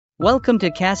Welcome to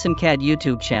qasimcad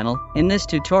YouTube channel. In this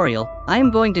tutorial, I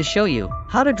am going to show you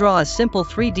how to draw a simple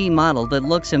 3D model that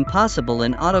looks impossible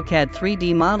in AutoCAD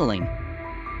 3D modeling.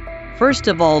 First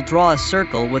of all, draw a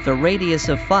circle with a radius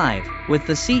of 5 with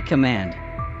the C command.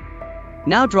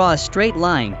 Now draw a straight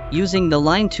line using the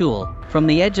line tool from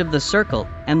the edge of the circle,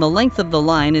 and the length of the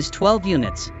line is 12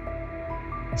 units.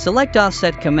 Select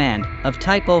offset command of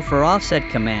type O for offset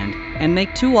command and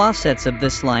make 2 offsets of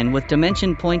this line with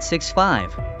dimension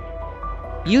 0.65.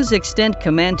 Use extend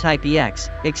command type EX,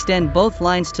 extend both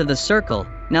lines to the circle.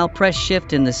 Now press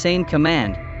shift in the same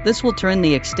command. This will turn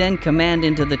the extend command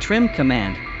into the trim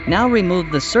command. Now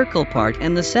remove the circle part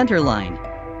and the center line.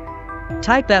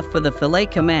 Type F for the fillet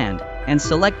command and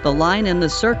select the line and the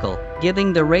circle,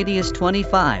 giving the radius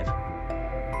 25.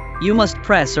 You must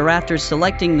press or after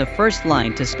selecting the first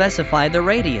line to specify the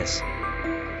radius.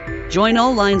 Join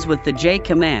all lines with the J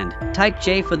command. Type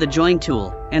J for the join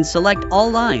tool and select all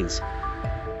lines.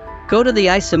 Go to the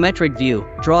isometric view,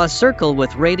 draw a circle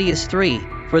with radius 3,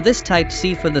 for this type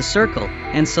C for the circle,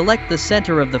 and select the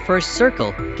center of the first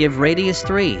circle, give radius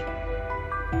 3.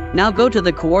 Now go to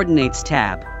the coordinates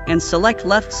tab, and select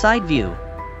left side view.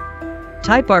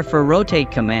 Type R for rotate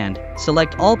command,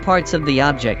 select all parts of the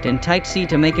object and type C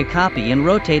to make a copy and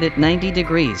rotate it 90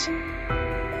 degrees.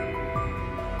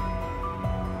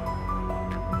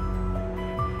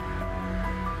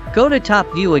 Go to top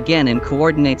view again and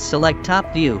coordinates select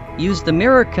top view, use the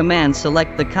mirror command,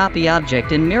 select the copy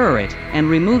object and mirror it, and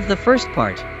remove the first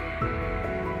part.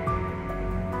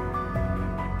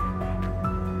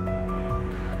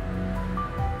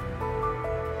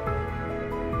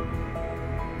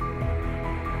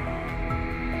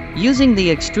 Using the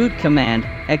extrude command,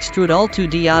 extrude all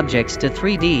 2D objects to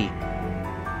 3D.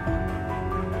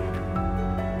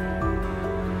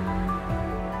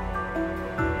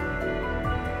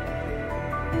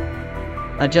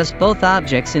 Adjust both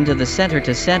objects into the center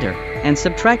to center, and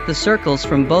subtract the circles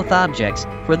from both objects.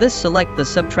 For this, select the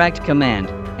subtract command,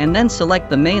 and then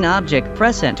select the main object,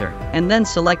 press enter, and then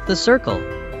select the circle.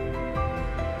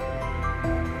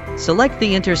 Select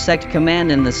the intersect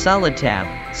command in the solid tab,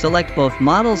 select both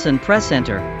models and press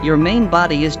enter. Your main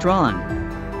body is drawn.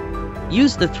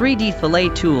 Use the 3D fillet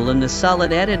tool in the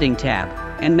solid editing tab,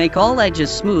 and make all edges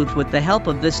smooth with the help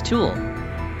of this tool.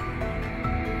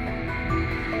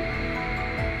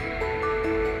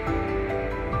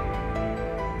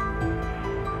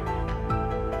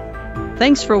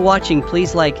 Thanks for watching.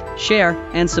 Please like, share,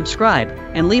 and subscribe,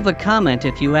 and leave a comment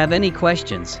if you have any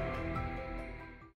questions.